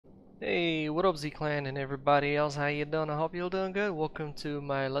Hey, what up Z-Clan and everybody else, how you doing? I hope you're doing good. Welcome to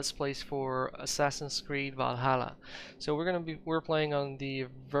my Let's Plays for Assassin's Creed Valhalla. So we're playing on the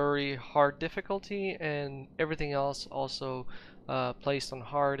very hard difficulty, and everything else also placed on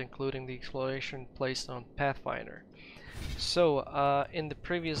hard, including the exploration placed on Pathfinder. So in the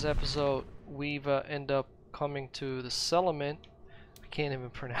previous episode we've ended up coming to the settlement. I can't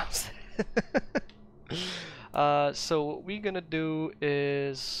even pronounce it. So what we're gonna do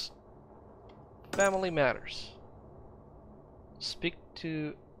is family matters. Speak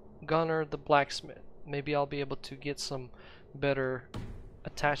to Gunnar the blacksmith. Maybe I'll be able to get some better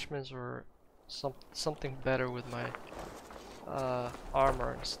attachments or something better with my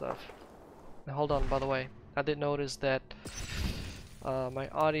armor and stuff. Now, hold on, by the way, I did notice that my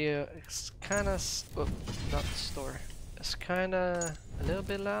audio is kinda not the store. It's kinda a little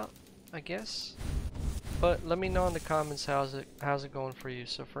bit loud, I guess. But let me know in the comments how's it going for you.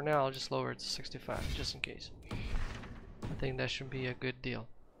 So for now I'll just lower it to 65 just in case. I think that should be a good deal.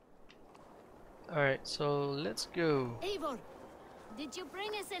 Alright, so let's go. Eivor, did you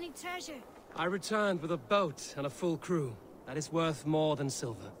bring us any treasure? I returned with a boat and a full crew. That is worth more than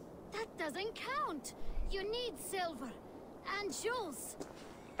silver. That doesn't count. You need silver and jewels.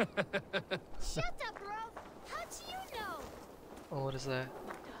 Shut up, Rob. How do you know? Oh, what is that?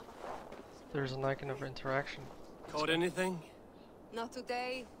 There's an icon of interaction. Caught anything? Not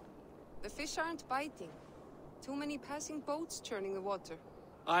today. The fish aren't biting. Too many passing boats churning the water.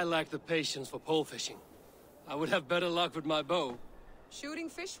 I lack the patience for pole fishing. I would have better luck with my bow. Shooting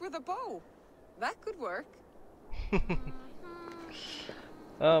fish with a bow. That could work.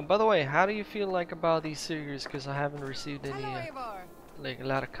 By the way, how do you feel like about these series? Because I haven't received any Hello, Eivor. like a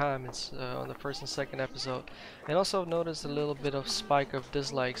lot of comments on the first and second episode, and also noticed a little bit of spike of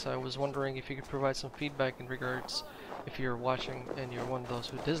dislikes. I was wondering if you could provide some feedback in regards if you're watching and you're one of those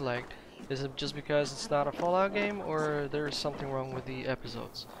who disliked. Is it just because it's not a Fallout game, or there's something wrong with the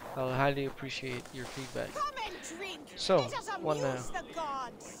episodes? I'll highly appreciate your feedback. So, what now?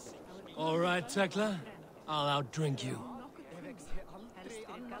 Alright, Tekla. I'll outdrink you.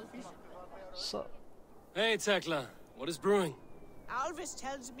 So, Hey, Tekla. What is brewing? Alvis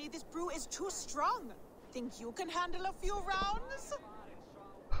tells me this brew is too strong. Think you can handle a few rounds?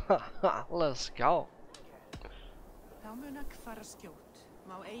 let's go.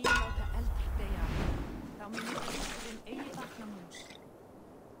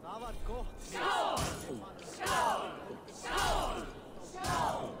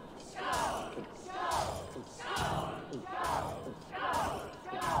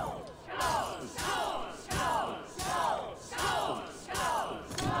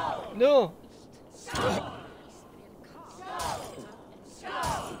 No!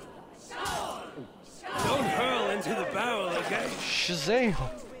 Don't hurl into the barrel, okay? Shazam!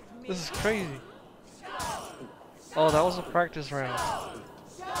 This is crazy. Oh, that was a practice round.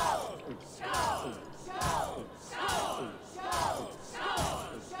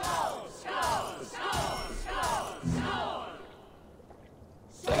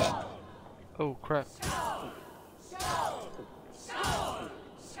 Oh crap.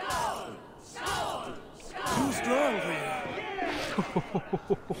 Too strong for you.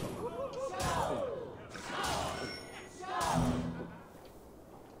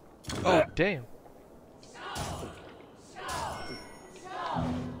 Oh damn.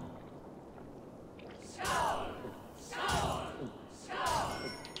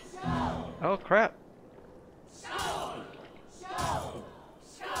 Oh crap.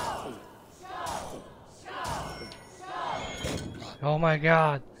 Oh my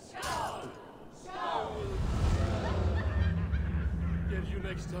god. Get you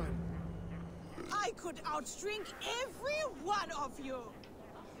next time. I could outdrink every one of you.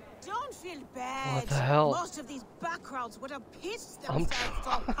 Don't feel bad. What the hell? Most of these backgrounds would have pissed themselves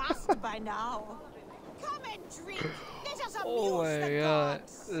off past by now. Come and drink. Let us amuse Oh my the god.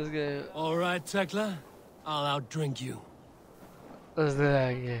 gods. This guy. Alright, Tekla. I'll outdrink you. Let's do that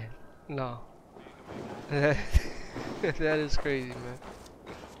again. No. That is crazy, man.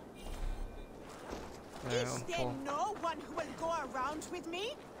 Alright, Is I'm there full. no one who will go around with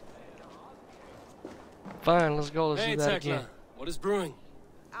me? Fine, let's go. Let's Hey, do that Tekla. again. What is brewing?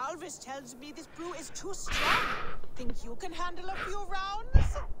 Alvis tells me this brew is too strong. Think you can handle a few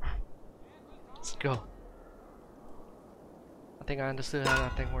rounds? Let's go. I think I understood how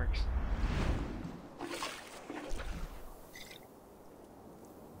that thing works.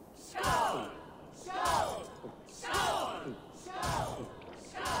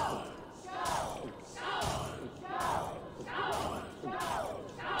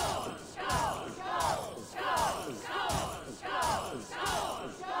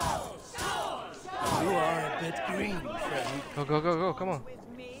 bit green, friend. Go, go, go, go, come on.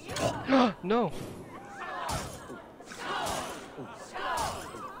 With me? No!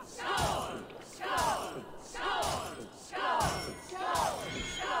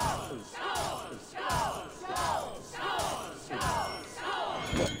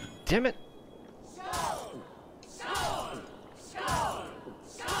 Damn it!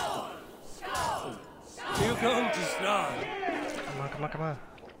 You going to start? Come on, come on, come on.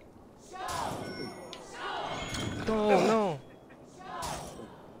 No, no!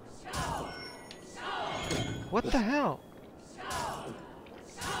 What the hell?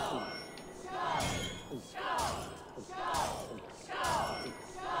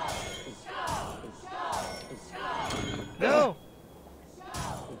 No!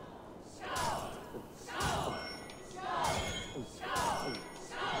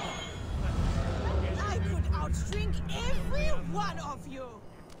 I could outdrink every one of you.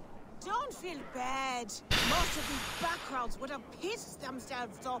 Don't feel bad. Most of these backgrounds would have pissed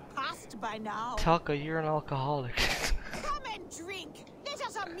themselves off past by now. Talka, you're an alcoholic. Come and drink. Let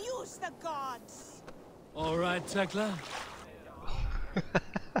us amuse the gods. All right, Tekla.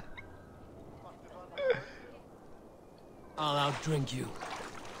 I'll outdrink you.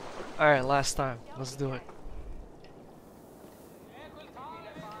 Alright, last time. Let's do it.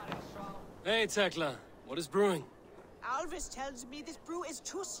 Hey, Tekla. What is brewing? Alvis tells me this brew is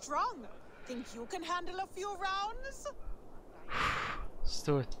too strong. Think you can handle a few rounds? Let's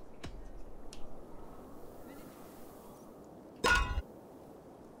do it.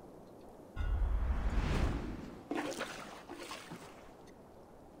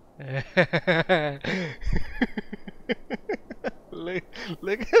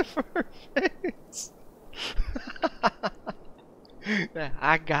 look at her face.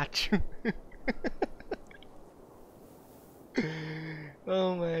 I got you.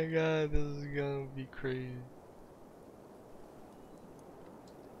 Oh my god, this is gonna be crazy.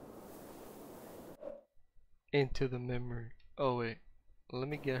 Into the memory. Oh wait, let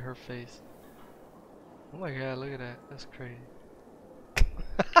me get her face. Oh my god, look at that. That's crazy.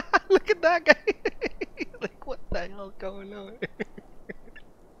 Look at that guy. Like, what the hell going on?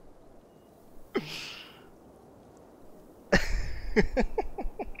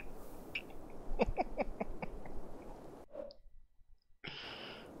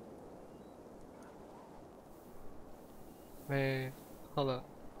 Man, hold up.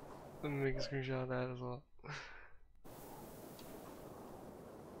 Let me make a screenshot of that as well.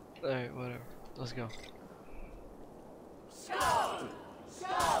 Alright, whatever. Let's go.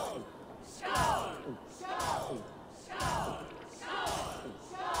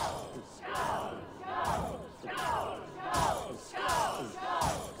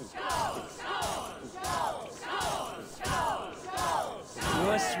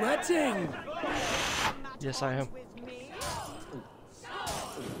 You're sweating. Yes, I am. With me?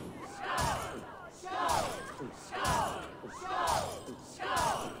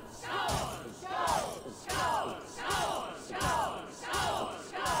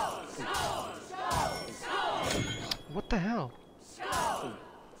 What the hell?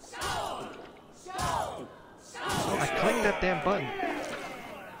 I clicked that damn button.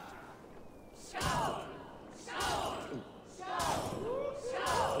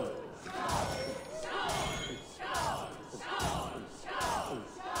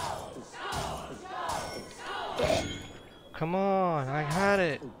 Come on, I had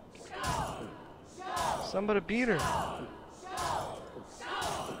it. Somebody beat her.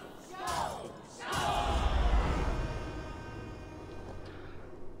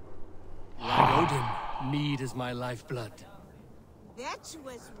 Like Odin, mead is my lifeblood. That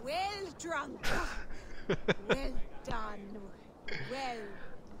was well drunk. Well done. Well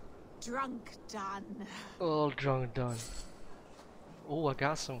drunk done. All drunk done. Oh, I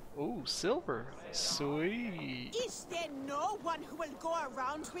got some. Oh, silver. Sweet. Is there no one who will go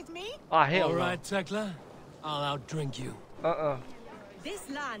around with me? Ah, hell All no. right, Tekla. I'll outdrink you. This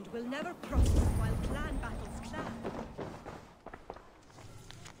land will never prosper while clan battles clan.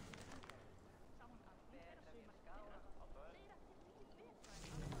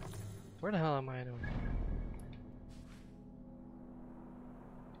 Where the hell am I doing?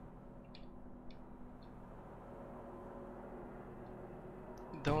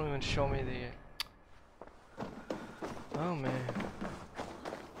 Don't even show me the... Oh man.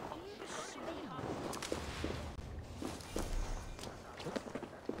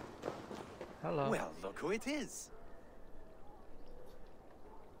 Hello. Well, look who it is.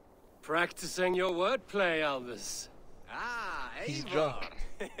 Practicing your wordplay, Alvis. Ah, He's Eivor. drunk.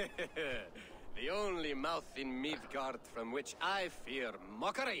 The only mouth in Midgard from which I fear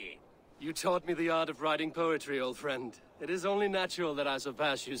mockery. You taught me the art of writing poetry, old friend. It is only natural that I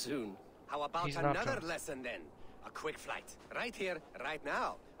surpass you soon. How about He's not another drunk. lesson then? A quick flight. Right here, right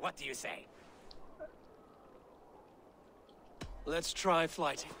now. What do you say? Let's try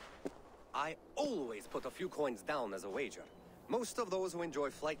flighting. I always put a few coins down as a wager. Most of those who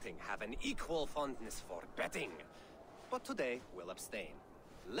enjoy flighting have an equal fondness for betting. But today, we'll abstain.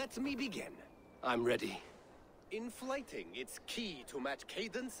 Let me begin. I'm ready. In flighting, it's key to match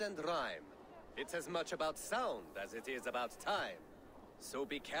cadence and rhyme. It's as much about sound as it is about time. So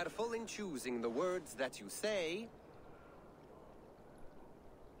be careful in choosing the words that you say.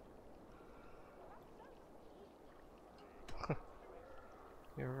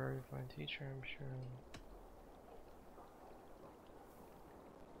 You're a very fine teacher, I'm sure.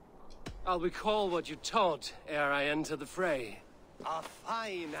 I'll recall what you taught ere I enter the fray. A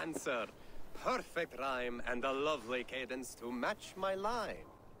fine answer. Perfect rhyme and a lovely cadence to match my line.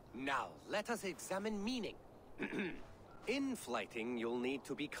 Now, let us examine meaning. In flighting, you'll need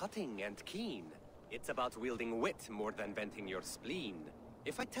to be cutting and keen. It's about wielding wit more than venting your spleen.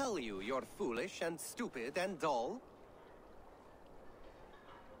 If I tell you you're foolish and stupid and dull,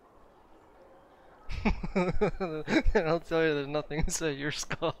 And I'll tell you there's nothing inside your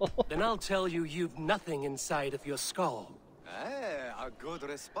skull. Then I'll tell you you've nothing inside of your skull. a good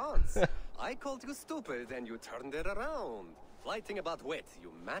response. I called you stupid and you turned it around. Flighting about wit,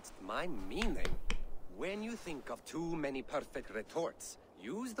 you matched my meaning. When you think of too many perfect retorts,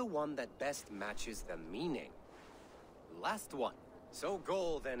 use the one that best matches the meaning. Last one. So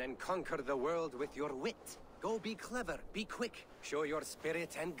go then and conquer the world with your wit. Go be clever, be quick, show your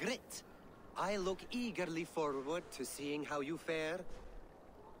spirit and grit. I look eagerly forward to seeing how you fare.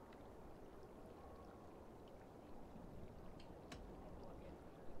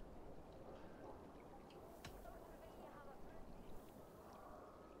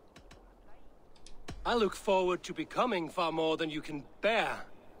 I look forward to becoming far more than you can bear.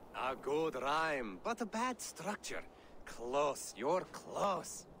 A good rhyme, but a bad structure. Close, you're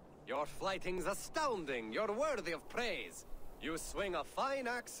close. Your flighting's astounding, you're worthy of praise. You swing a fine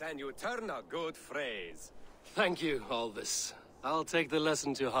axe and you turn a good phrase. Thank you, Aldous. I'll take the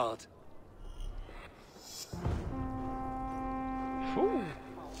lesson to heart. Whew.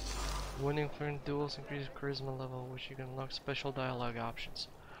 Winning fluent duels increases charisma level, which you can unlock special dialogue options.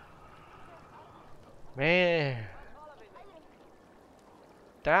 Man,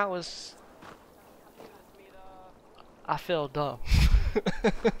 that was... I feel dumb.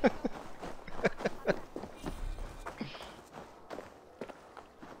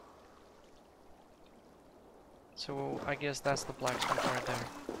 So I guess that's the blacksmith right there.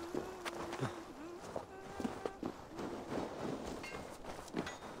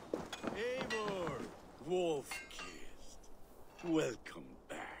 Eivor, Wolf-Kissed, welcome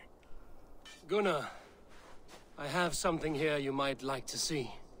back. Gunnar, I have something here you might like to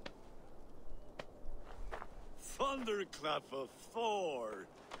see. Thunderclap of Thor!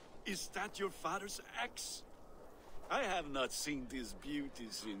 Is that your father's axe? I have not seen this beauty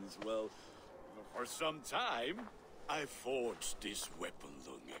since, well, for some time. I forged this weapon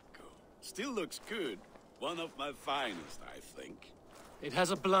long ago. Still looks good. One of my finest, I think. It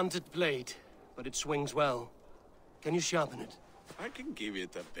has a blunted blade, but it swings well. Can you sharpen it? I can give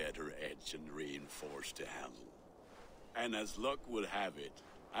it a better edge and reinforce the handle. And as luck would have it,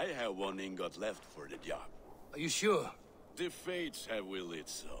 I have one ingot left for the job. Are you sure? The fates have willed it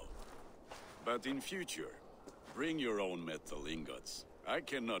so. But in future, bring your own metal ingots. I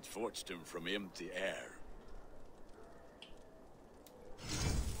cannot forge them from empty air.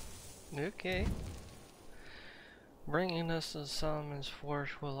 Okay. Bringing us to Solomon's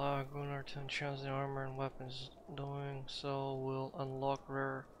Forge will allow Gunnar to enchant the armor and weapons. Doing so will unlock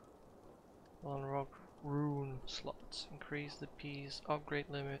rune slots, increase the piece upgrade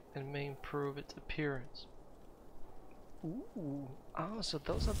limit, and may improve its appearance. Ooh, oh, so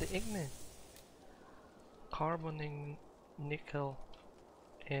those are the ignet. Carbon, nickel,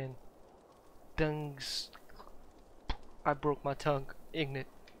 and dungs. I broke my tongue. Ignet.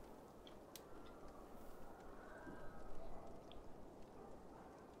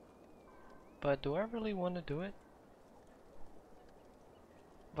 But do I really want to do it?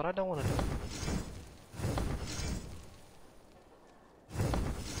 But I don't want to do it.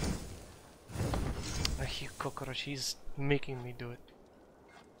 I hear cockroach, he's making me do it.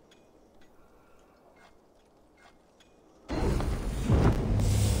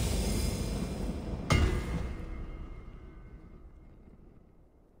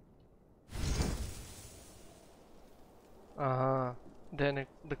 Then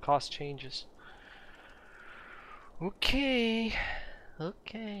the cost changes. Okay,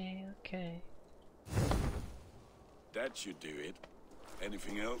 Okay, okay. That should do it.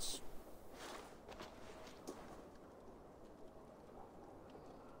 Anything else?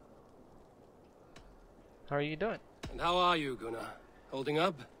 How are you doing? And how are you, Gunnar? Holding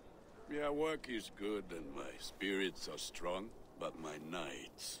up? Yeah, work is good and my spirits are strong, but my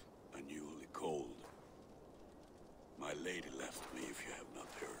nights are newly cold. My lady left me, if you have not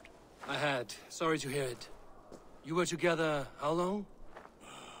heard. I had. Sorry to hear it. You were together how long?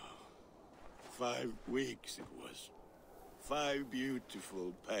 5 weeks it was. 5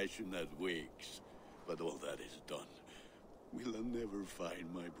 beautiful, passionate weeks. But all that is done. Will I never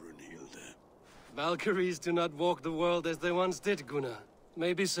find my Brunhilde? Valkyries do not walk the world as they once did, Gunnar.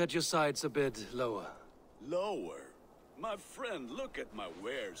 Maybe set your sights a bit lower. Lower? My friend, look at my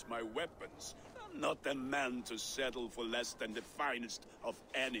wares, my weapons. I'm not a man to settle for less than the finest of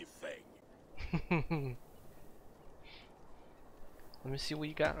anything. Let me see what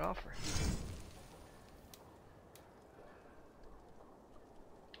you got to offer.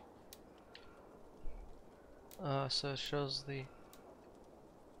 So it shows the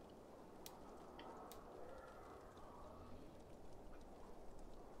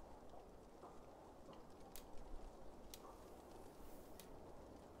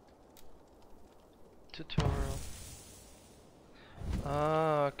tutorial.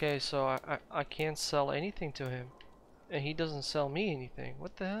 Ah, okay, so I can't sell anything to him. And he doesn't sell me anything.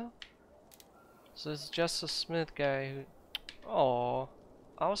 What the hell? So it's just a smith guy who... Oh,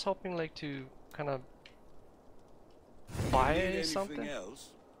 I was hoping like to kind of buy something. Else?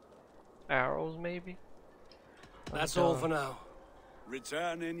 Arrows maybe? That's all for now.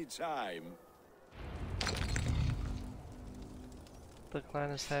 Return any time. The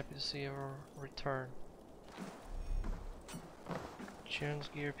clan is happy to see your return. Charon's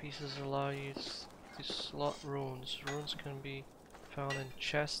gear pieces allow you to slot runes. Runes can be found in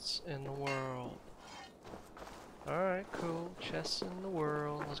chests in the world. Alright, cool. Chests in the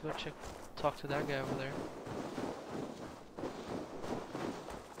world. Let's go talk to that guy over there.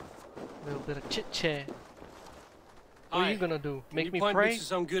 A little bit of chit chat. What are you gonna do? Make me point pray? me to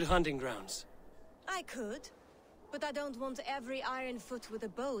some good hunting grounds? I could, but I don't want every iron foot with a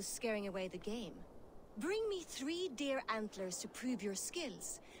bow scaring away the game. Bring me 3 deer antlers to prove your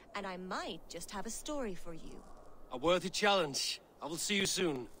skills, and I might just have a story for you. A worthy challenge. I will see you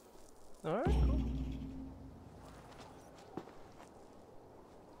soon. Alright, cool.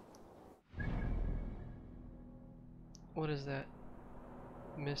 What is that?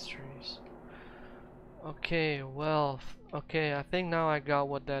 Mysteries. Okay, well, okay, I think now I got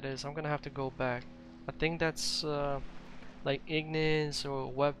what that is. I'm gonna have to go back. I think that's like ignis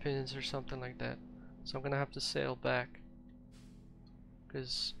or weapons or something like that. So I'm gonna have to sail back.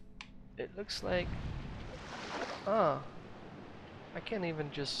 Because it looks like... I can't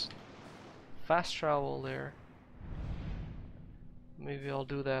even just fast travel there. Maybe I'll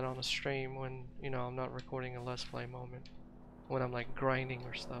do that on a stream when, you know, I'm not recording a Let's Play moment. When I'm like grinding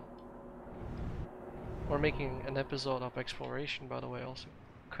or stuff. Or making an episode of exploration, by the way, also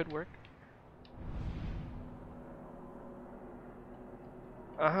could work.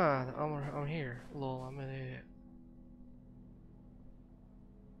 Aha, I'm here. Lol, I'm an idiot.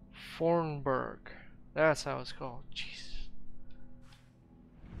 Fornburg. That's how it's called. Jeez.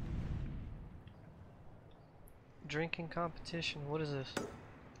 Drinking competition. What is this?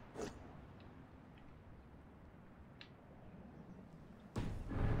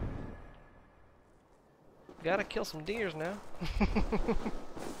 Gotta kill some deers now.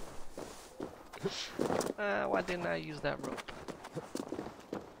 Why didn't I use that rope?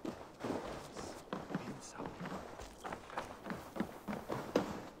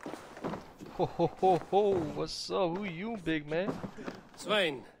 Ho ho ho ho! What's up? Who you, big man?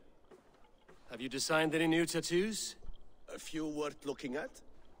 Svein, have you designed any new tattoos? A few worth looking at?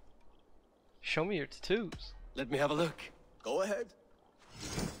 Show me your tattoos. Let me have a look. Go ahead.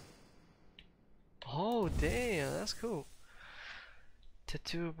 Oh damn, that's cool.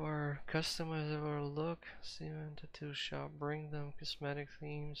 Tattoo bar, customizable look. See you in tattoo shop. Bring them cosmetic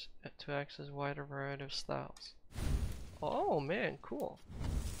themes to access wider variety of styles. Oh man, cool.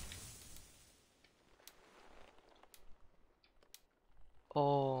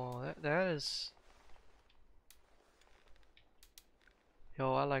 Oh, that is.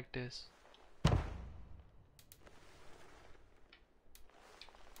 Yo, I like this.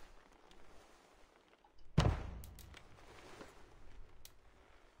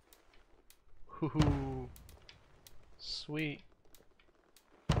 Hoo-hoo. Sweet.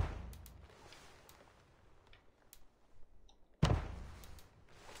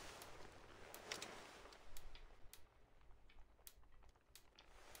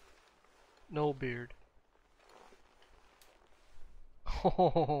 No beard.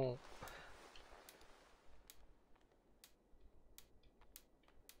 Oh.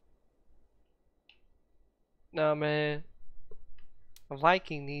 Nah, man. A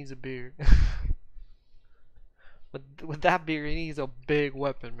Viking needs a beard. With that beard, he needs a big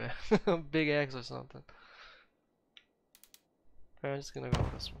weapon, man. A big axe or something. I'm just gonna go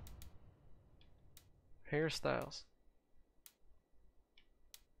with this one. Hairstyles.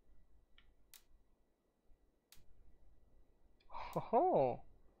 Oh.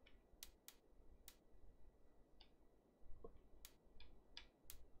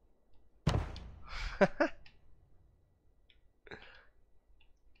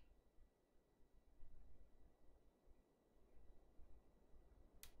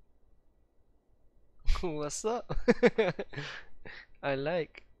 What's up? I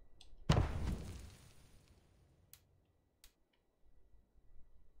like.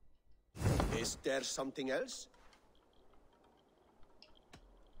 Is there something else?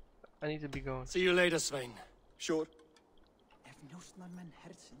 I need to be going. See you later, Svein. Sure.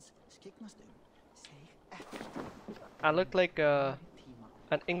 I look like an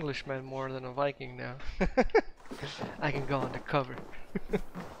Englishman more than a Viking now. I can go undercover.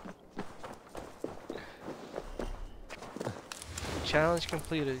 Challenge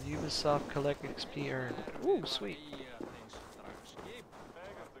completed. Ubisoft collect XP earned. Ooh, sweet.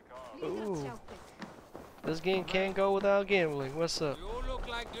 Ooh. This game can't go without gambling. What's up? You look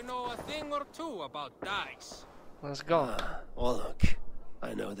like you know a thing or two about dice. Let's go. Orlok.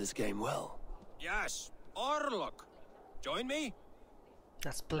 I know this game well. Yes, Orlok. Join me?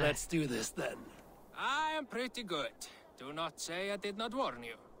 That's black. Let's do this then. I am pretty good. Do not say I did not warn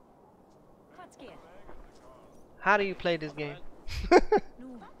you. How do you play this game? This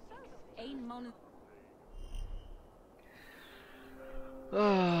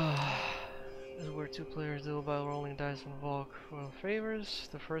is where two players deal by rolling dice and Volk. Well, favors.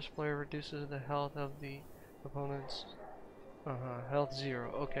 The first player reduces the health of the opponent's health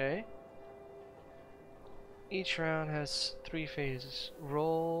 0. Okay. Each round has 3 phases.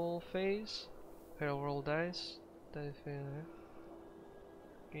 Roll phase. Roll dice. Dice phase.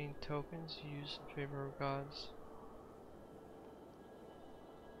 Gain tokens used in favor of gods.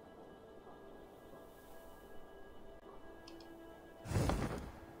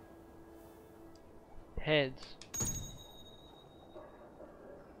 Heads.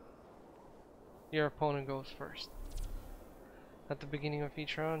 Your opponent goes first. At the beginning of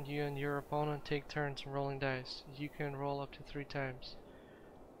each round, you and your opponent take turns rolling dice. You can roll up to 3 times.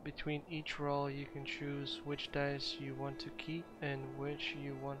 Between each roll, you can choose which dice you want to keep and which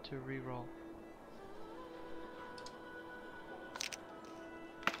you want to re-roll.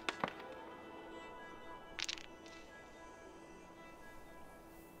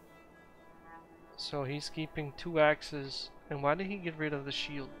 So he's keeping 2 axes. And why did he get rid of the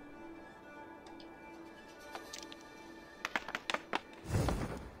shield?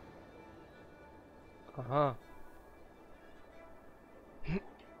 Uh-huh.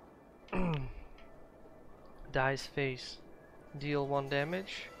 Dice face. Deal 1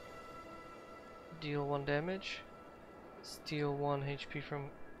 damage. Deal 1 damage. Steal 1 HP from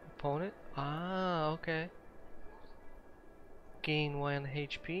opponent. Ah, okay. Gain 1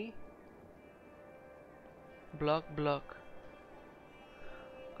 HP. Block.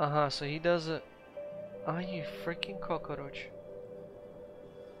 Uh-huh, so he does it. Ah, you freaking cockroach.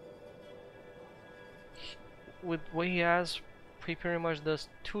 With what he has, he pretty much does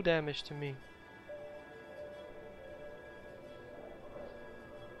 2 damage to me.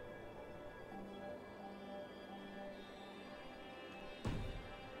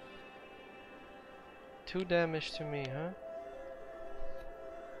 Two damage to me, huh?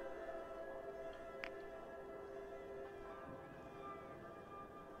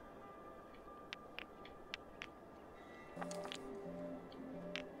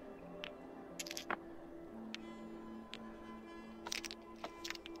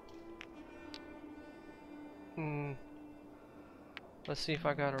 Let's see if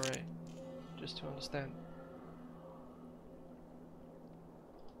I got it right, just to understand.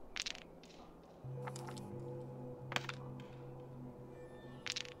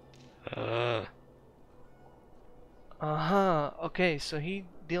 Okay, so he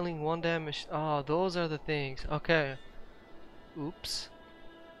dealing 1 damage. Oh, those are the things. Okay. Oops.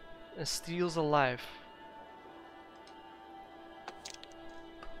 And steals a life.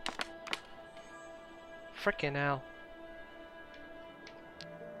 Frickin' hell.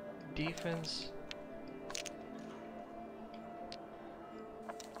 Defense.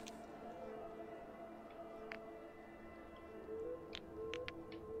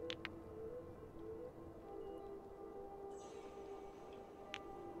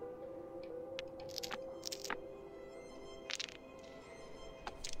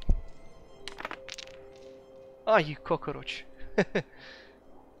 Ah, you cockroach.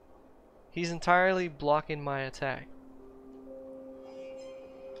 He's entirely blocking my attack.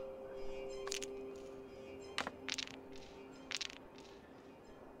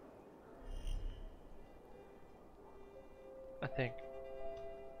 I think.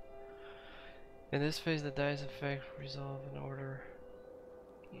 In this phase, the dice effect resolve in order.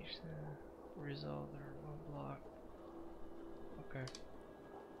 Each resolve their one block. Okay.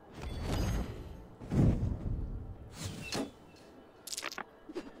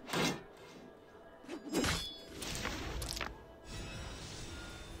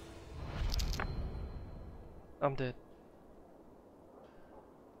 I'm dead.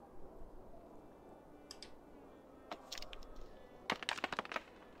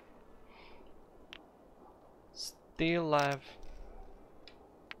 Still alive.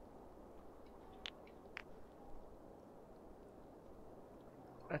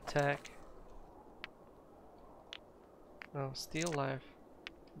 Attack. No, still alive.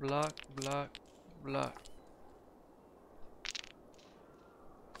 Block, block, block.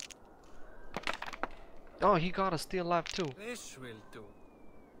 Oh, he got us still alive too. This will do.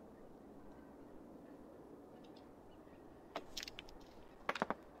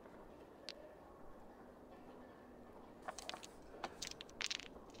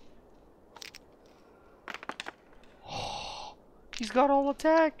 He's got all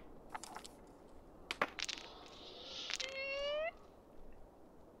attack.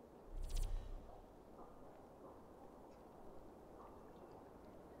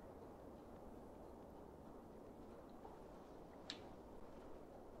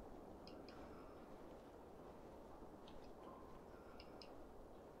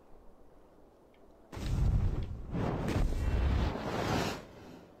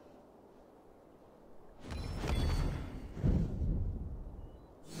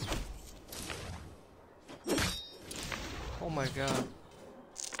 Oh my god.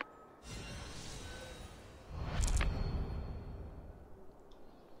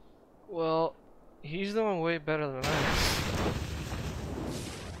 Well, he's doing way better than I am.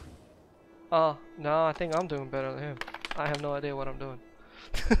 Oh, no, I think I'm doing better than him. I have no idea what I'm doing.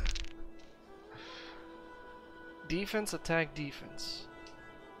 Defense, attack, defense.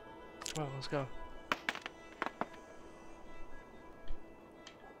 Come on, let's go.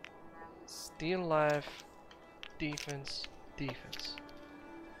 Steal life, defense, defense.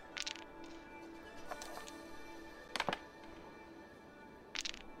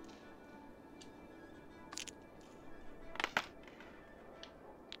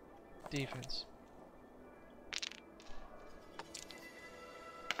 Defense.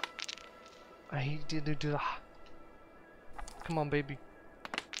 I did do that. Come on, baby.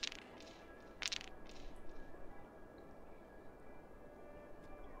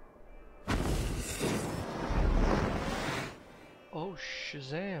 Oh,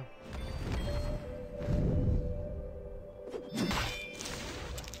 Shazam.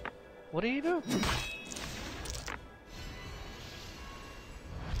 What do you do?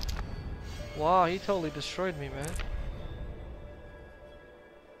 Wow, he totally destroyed me, man.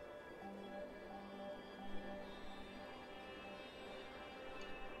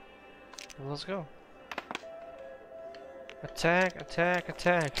 Let's go. Attack, attack,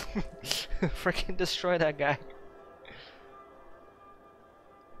 attack. Freaking destroy that guy.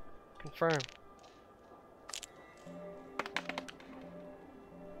 Confirm.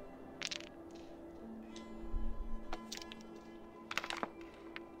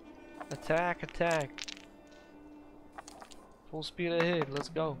 Attack, attack. Full speed ahead, let's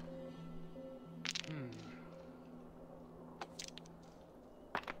go.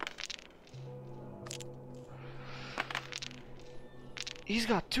 He's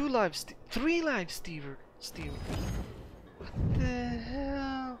got 2 lives, 3 lives, Steve. What the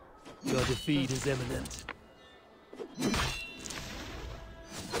hell? Your defeat is imminent.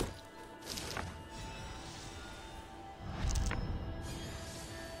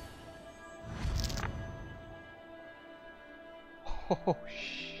 Oh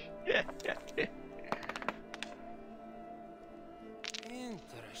shit.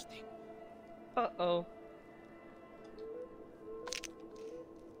 Interesting. Uh-oh.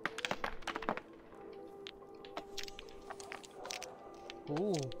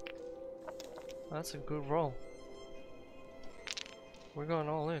 Ooh. That's a good roll. We're going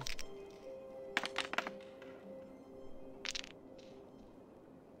all in.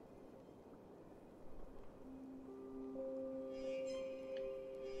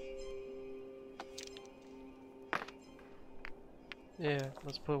 Yeah,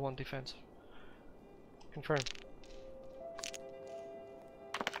 let's put 1 defense. Confirm.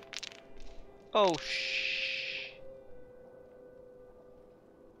 Oh shh.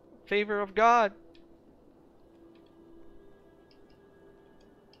 favor of God.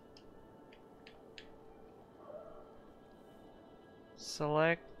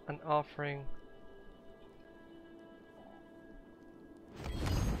 Select an offering.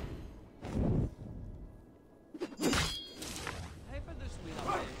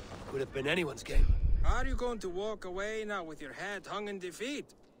 Could have been anyone's game. Are you going to walk away now with your head hung in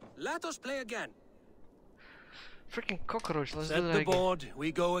defeat? Let us play again. Freaking cockroach, let's do Set that the again. board,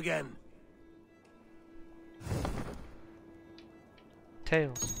 we go again.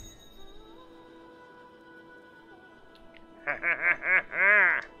 Tails.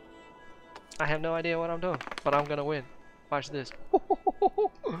 I have no idea what I'm doing, but I'm gonna win. Watch this.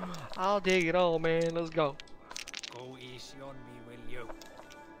 I'll dig it all, man. Let's go. Go easy on me, will you?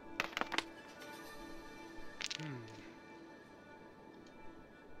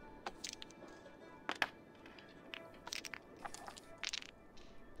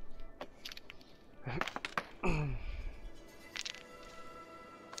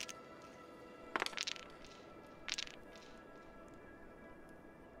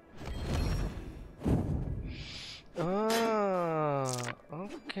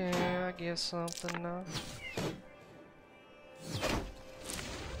 Okay, I get something now.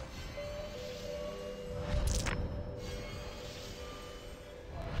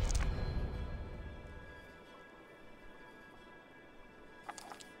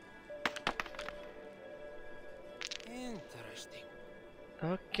 Interesting.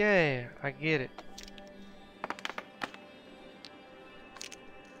 Okay, I get it.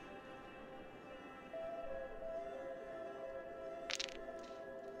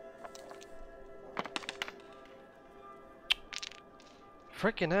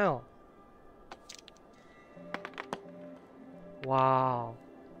 Freaking hell. Wow.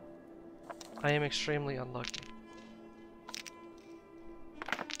 I am extremely unlucky.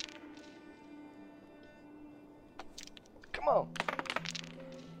 Come on.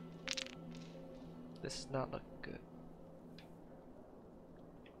 This is not looking good.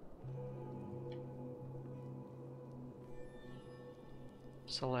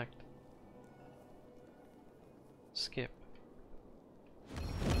 Select. Skip.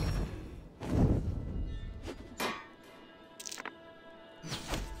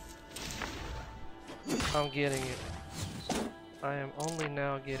 I'm getting it. I am only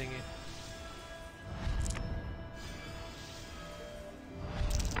now getting it.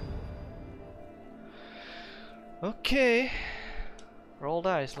 Okay. Roll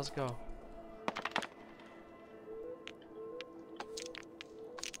dice, let's go.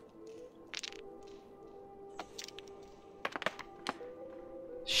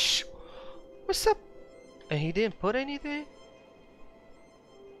 Shh. What's up? And he didn't put anything?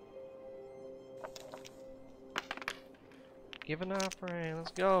 Give an offering,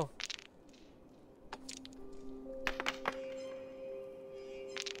 let's go.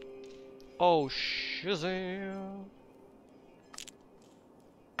 Oh, shazam.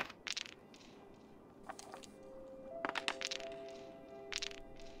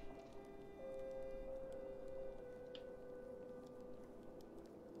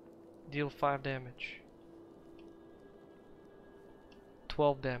 Deal 5 damage.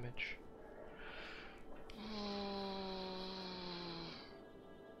 12 damage.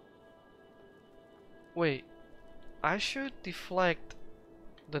 Wait, I should deflect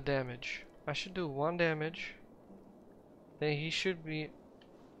the damage. I should do 1 damage. Then he should be...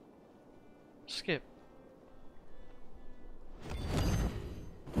 Skip.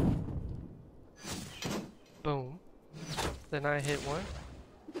 Boom. Then I hit 1.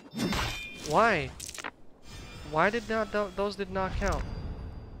 Why? Why did not those did not count?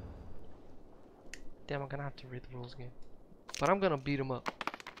 Damn, I'm gonna have to read the rules again. But I'm gonna beat him up.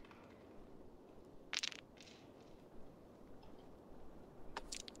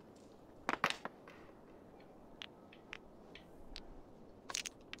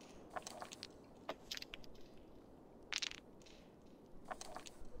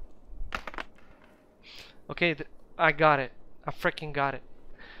 Okay, I got it. I freaking got it.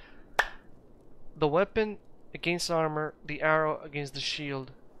 The weapon against armor, the arrow against the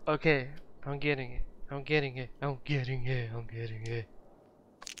shield. Okay, I'm getting it. I'm getting it. I'm getting it. I'm getting it.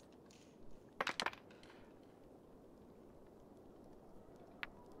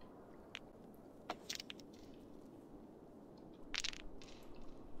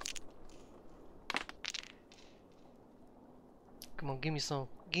 Come on, give me some.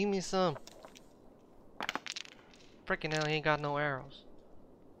 Give me some. Freaking hell, he ain't got no arrows.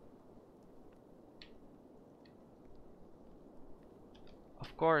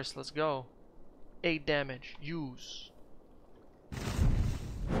 Of course, let's go. 8 damage. Use.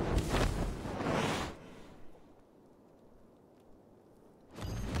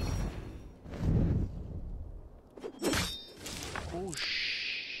 Oh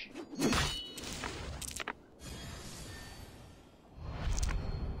shh.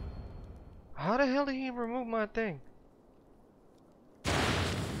 How the hell did he remove my thing?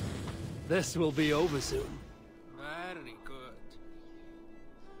 This will be over soon. Very good.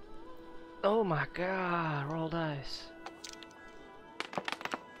 Oh my god, roll dice.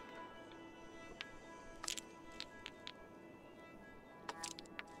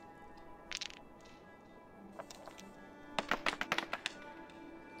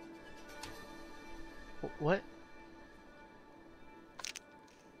 What?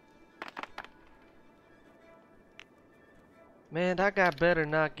 Man, that guy better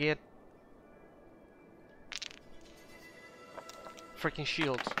not get freaking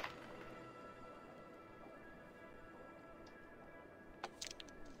shields.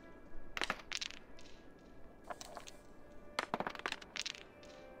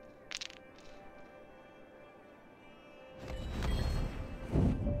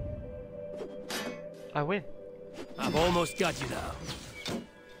 I win. I've almost got you now.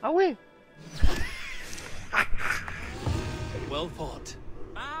 I win. Well fought.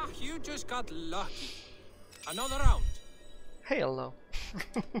 Ah, you just got lucky. Another round. Hell no.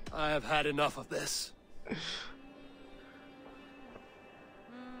 I have had enough of this.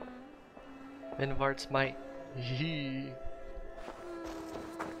 Invart's might. Yee.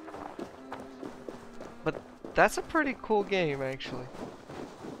 But that's a pretty cool game, actually.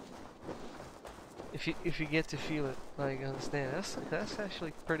 If you get to feel it, like understand, that's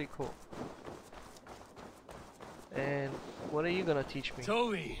actually pretty cool. And what are you gonna teach me?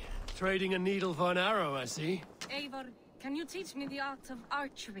 Toby, trading a needle for an arrow, I see. Eivor, can you teach me the art of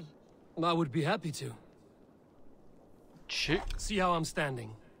archery? I would be happy to. Shit. See how I'm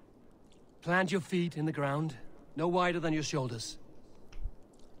standing. Plant your feet in the ground, no wider than your shoulders.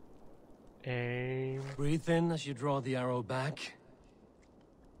 Aim. Breathe in as you draw the arrow back.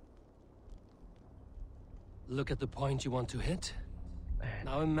 Look at the point you want to hit.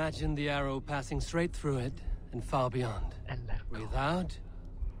 Now imagine the arrow passing straight through it and far beyond. And let go. Breathe out,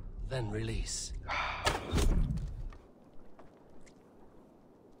 then release.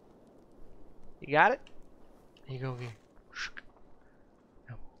 You got it? Here you go again.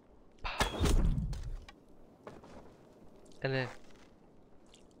 And then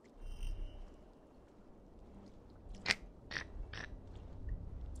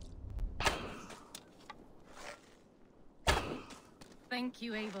Thank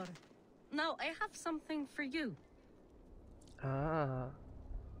you, Eivor. Now I have something for you. ah.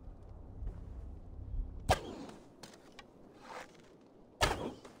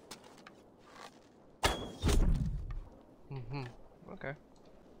 Mhm. Okay.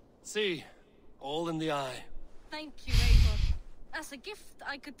 See, all in the eye. Thank you, Eivor. As a gift,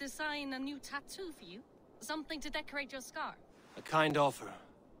 I could design a new tattoo for you. Something to decorate your scar. A kind offer,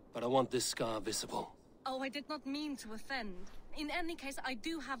 but I want this scar visible. Oh, I did not mean to offend. In any case, I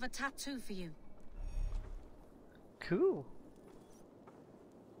do have a tattoo for you. Cool.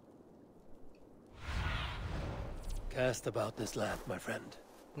 Cast about this land, my friend.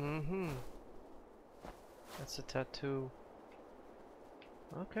 Mm-hmm. That's a tattoo.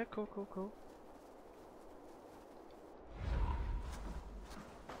 Okay, cool, cool, cool.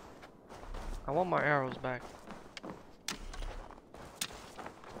 I want my arrows back.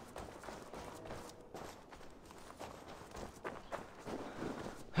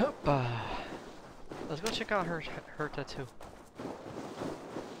 Hoppa. Let's go check out her tattoo.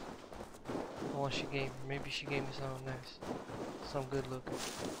 What she gave me. Maybe she gave me something nice. Some good looking.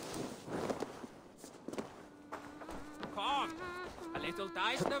 Come. A little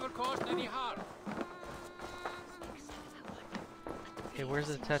dice never caused any harm. Okay, where's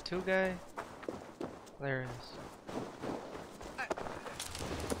the tattoo guy? There it is.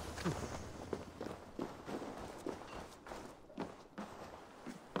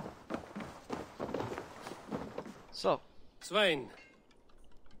 So, Svein,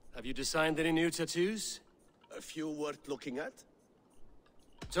 have you designed any new tattoos? A few worth looking at?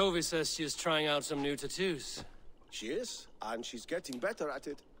 Tovi says she's trying out some new tattoos. She is, and she's getting better at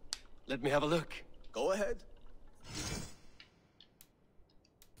it. Let me have a look. Go ahead.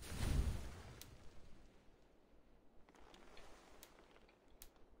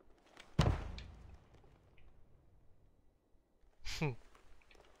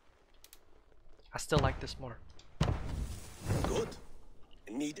 I still like this more. Good.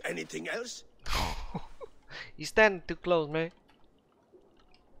 Need anything else? You standing too close, man.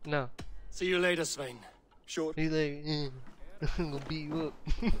 No. See you later, Svein. Sure. He's like, I'm gonna beat you up.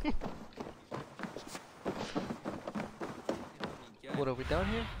 What are we down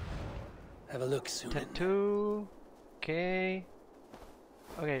here? Have a look soon. Tattoo. Okay.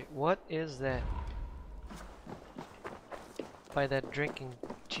 Okay, what is that? By that drinking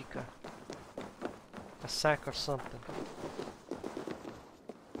chica. A sack or something.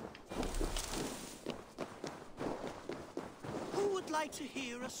 Who would like to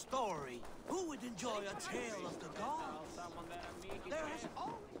hear a story? Who would enjoy a tale of the gods? There has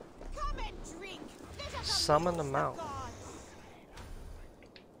always... Come and drink. Let us Summon amuse them the out. gods.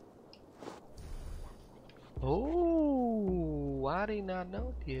 Oh, I did not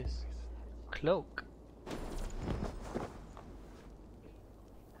know this. Cloak.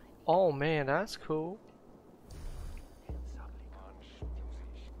 Oh man, that's cool.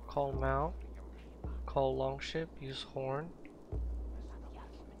 Call mount. Call longship. Use horn.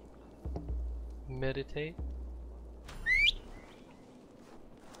 Meditate.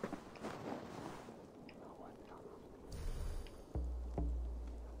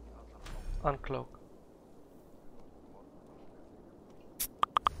 Uncloak.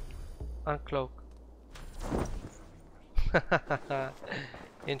 Uncloak.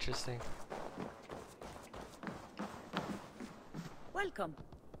 Interesting. Welcome.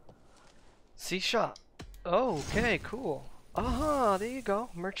 C-shop. Oh, okay, cool. Aha, there you go.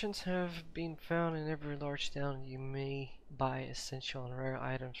 Merchants have been found in every large town. You may buy essential and rare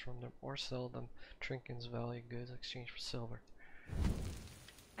items from them or sell them. Trinkets, value goods, exchange for silver.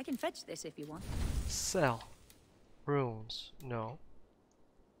 I can fetch this if you want. Sell. Runes. No.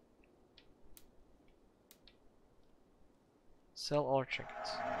 Sell all trinkets.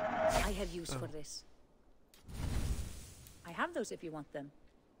 I have use for this. I have those if you want them.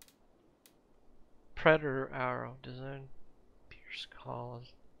 Predator arrow. Design pierce call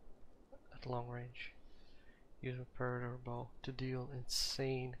at long range. Use a predator bow to deal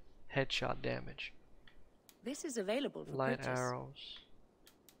insane headshot damage. This is available for Light purchase. arrows.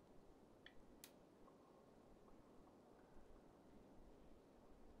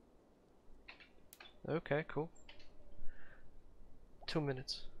 Okay, cool. 2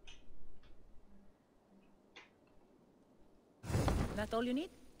 minutes. That all you need?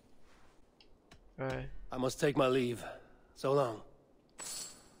 Alright. I must take my leave. So long.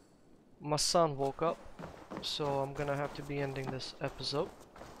 My son woke up, so I'm gonna have to be ending this episode.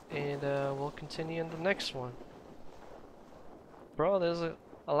 And we'll continue in the next one. Bro, there's a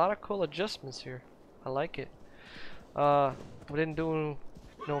lot of cool adjustments here. I like it. We didn't do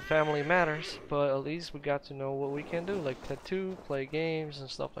no Family Matters, but at least we got to know what we can do, like tattoo, play games, and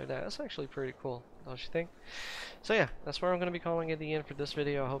stuff like that. That's actually pretty cool, don't you think? So yeah, that's where I'm going to be calling it the end for this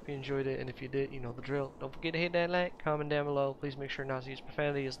video. I hope you enjoyed it, and if you did, you know the drill. Don't forget to hit that like, comment down below. Please make sure not to use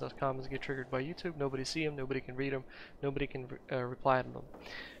profanity, as those comments get triggered by YouTube. Nobody see them, nobody can read them, nobody can reply to them.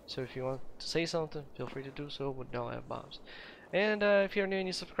 So if you want to say something, feel free to do so with no F-bombs. And if you're new and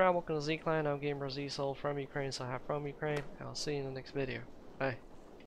you subscribe, welcome to Z Clan. I'm Gamer Z Soul from Ukraine, so hi from Ukraine. I'll see you in the next video. Bye.